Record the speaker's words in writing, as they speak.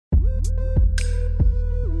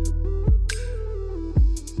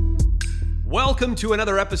Welcome to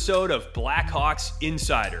another episode of Blackhawks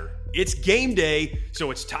Insider. It's game day,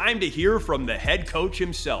 so it's time to hear from the head coach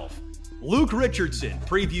himself. Luke Richardson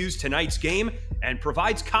previews tonight's game and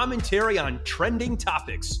provides commentary on trending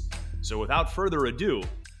topics. So without further ado,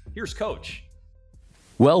 here's Coach.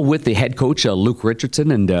 Well, with the head coach, Luke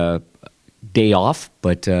Richardson, and day off,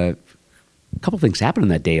 but a couple things happened on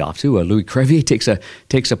that day off too. Louis Crevier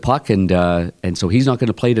takes a puck, and so he's not going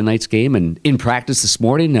to play tonight's game. And in practice this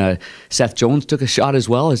morning, Seth Jones took a shot as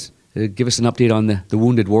well. Give us an update on the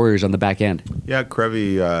wounded Warriors on the back end. Yeah,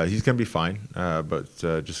 Crevier, he's going to be fine, but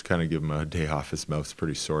just kind of give him a day off. His mouth's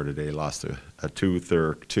pretty sore today. Lost a tooth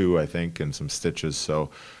or two, I think, and some stitches. So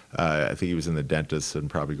I think he was in the dentist and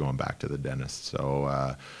probably going back to the dentist.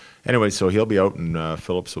 So anyway, so he'll be out, and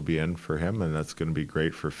Phillips will be in for him, and that's going to be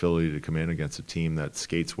great for Philly to come in against a team that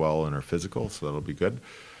skates well and are physical, so that'll be good.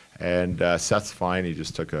 And Seth's fine. He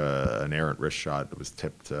just took an errant wrist shot. It was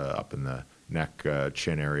tipped up in the neck,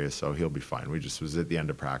 chin area, so he'll be fine. We just was at the end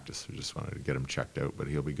of practice. We just wanted to get him checked out, but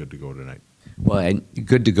he'll be good to go tonight. Well, and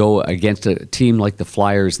good to go against a team like the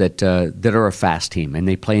Flyers that are a fast team, and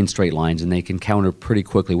they play in straight lines, and they can counter pretty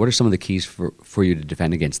quickly. What are some of the keys for you to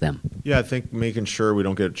defend against them? Yeah, I think making sure we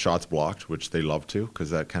don't get shots blocked, which they love to, because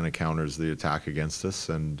that kind of counters the attack against us,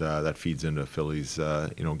 and that feeds into Philly's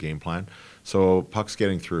game plan. So pucks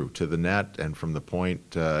getting through to the net and from the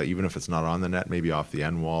point, even if it's not on the net, maybe off the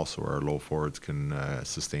end wall, so our low forwards can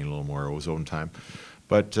sustain a little more ozone time.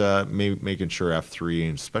 But making sure F3,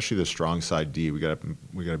 and especially the strong side D, we got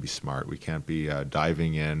to be smart. We can't be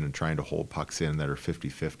diving in and trying to hold pucks in that are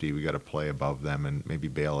 50-50. We got to play above them and maybe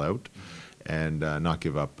bail out, and not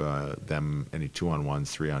give up them any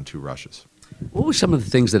 2-on-1s, 3-on-2 rushes. What were some of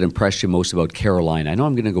the things that impressed you most about Carolina? I know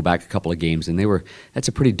I'm going to go back a couple of games, and that's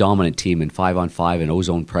a pretty dominant team in 5-on-5 and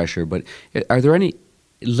ozone pressure. But are there any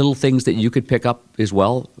little things that you could pick up as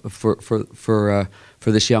well for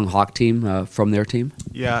this young Hawk team from their team?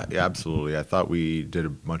 Yeah, absolutely. I thought we did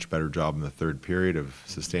a much better job in the third period of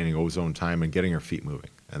sustaining ozone time and getting our feet moving.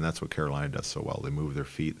 And that's what Carolina does so well. They move their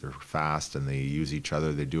feet, they're fast, and they use each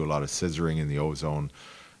other. They do a lot of scissoring in the ozone,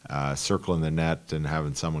 circling the net and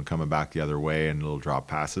having someone coming back the other way and little drop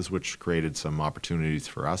passes, which created some opportunities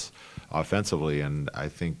for us offensively. And I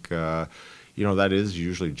think that is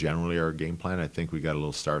usually generally our game plan. I think we got a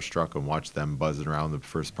little starstruck and watched them buzzing around the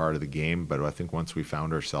first part of the game. But I think once we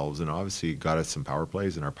found ourselves, and obviously got us some power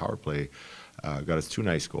plays, and our power play got us 2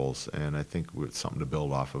 nice goals. And I think it's something to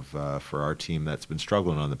build off of for our team that's been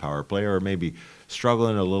struggling on the power play, or maybe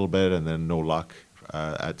struggling a little bit and then no luck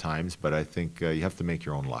at times. But I think you have to make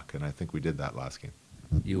your own luck, and I think we did that last game.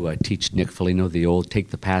 You teach Nick Foligno the old take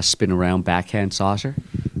the pass, spin around, backhand saucer?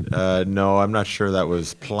 No, I'm not sure that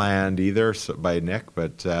was planned either by Nick,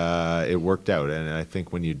 but it worked out. And I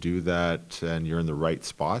think when you do that and you're in the right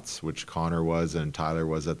spots, which Connor was and Tyler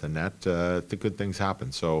was at the net, the good things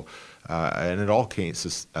happen. So, and it all came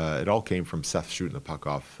from Seth shooting the puck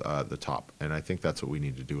off the top, and I think that's what we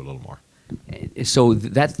need to do a little more. So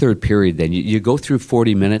that third period, then you go through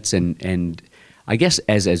 40 minutes, and I guess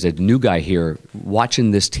as a new guy here,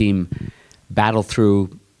 watching this team battle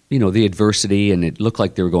through, the adversity, and it looked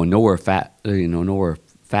like they were going nowhere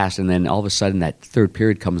fast, and then all of a sudden that third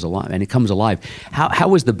period comes alive, and it comes alive. How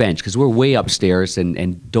was the bench? Because we're way upstairs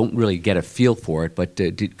and don't really get a feel for it, but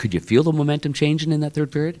could you feel the momentum changing in that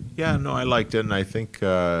third period? Yeah, no, I liked it, and I think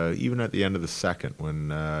even at the end of the second, when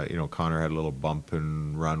Connor had a little bump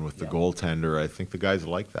and run with the goaltender, I think the guys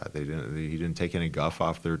liked that. He didn't take any guff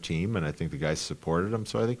off their team, and I think the guys supported him.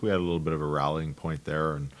 So I think we had a little bit of a rallying point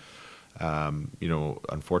there, and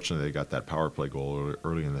unfortunately they got that power play goal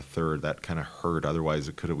early in the third. That kind of hurt. Otherwise,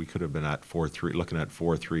 we could have been at 4-3, looking at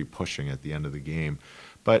 4-3, pushing at the end of the game.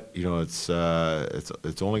 But it's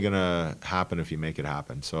only going to happen if you make it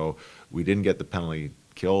happen. So we didn't get the penalty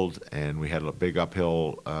killed, and we had a big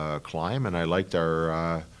uphill climb. And I liked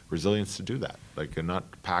our resilience to do that, and not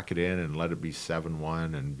pack it in and let it be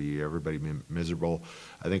 7-1 and be everybody miserable.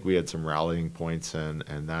 I think we had some rallying points, and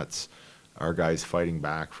that's our guys fighting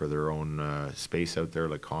back for their own space out there,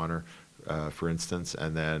 like Connor, for instance,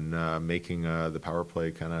 and then making the power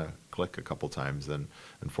play kind of click a couple times. And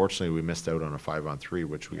unfortunately, we missed out on a 5-on-3,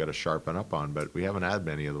 which we got to sharpen up on. But we haven't had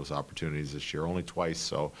many of those opportunities this year, only twice.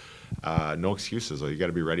 So no excuses. You got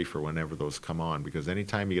to be ready for whenever those come on, because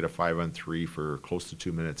anytime you get a 5-on-3 for close to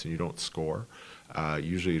 2 minutes and you don't score,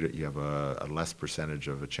 usually you have a less percentage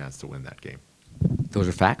of a chance to win that game. Those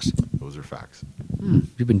are facts? Those are facts.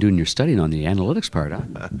 You've been doing your studying on the analytics part,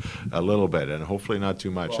 huh? A little bit, and hopefully not too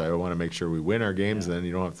much. I want to make sure we win our games, then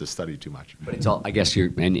you don't have to study too much. But it's all, I guess,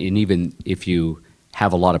 and even if you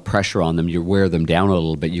have a lot of pressure on them. You wear them down a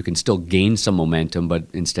little bit. You can still gain some momentum, but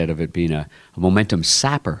instead of it being a momentum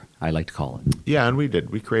sapper, I like to call it. Yeah, and we did.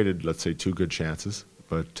 We created, let's say, 2 good chances,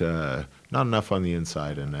 but not enough on the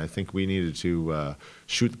inside. And I think we needed to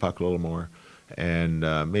shoot the puck a little more and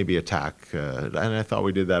maybe attack. And I thought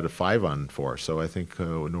we did that at 5-on-4. So I think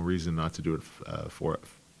no reason not to do it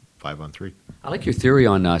 5-on-3. I like your theory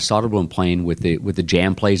on Soderblom playing with the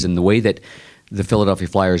jam plays and the way that the Philadelphia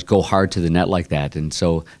Flyers go hard to the net like that. And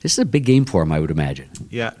so this is a big game for him, I would imagine.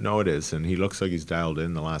 Yeah, no, it is. And he looks like he's dialed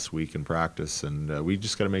in the last week in practice. And we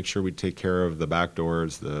just got to make sure we take care of the back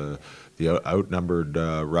doors, the outnumbered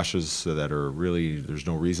rushes that are really there's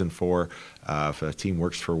no reason for. If a team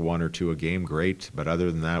works for 1 or 2 a game, great. But other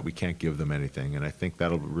than that, we can't give them anything. And I think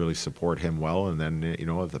that'll really support him well. And then,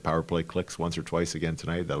 if the power play clicks once or twice again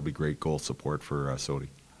tonight, that'll be great goal support for Sodi.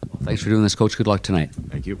 Well, thanks for doing this, Coach. Good luck tonight.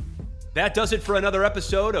 Thank you. That does it for another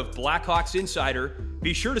episode of Blackhawks Insider.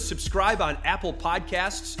 Be sure to subscribe on Apple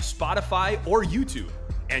Podcasts, Spotify, or YouTube.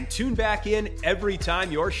 And tune back in every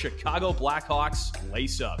time your Chicago Blackhawks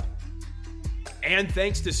lace up. And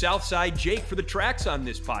thanks to Southside Jake for the tracks on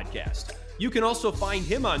this podcast. You can also find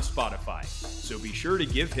him on Spotify, so be sure to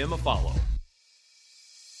give him a follow.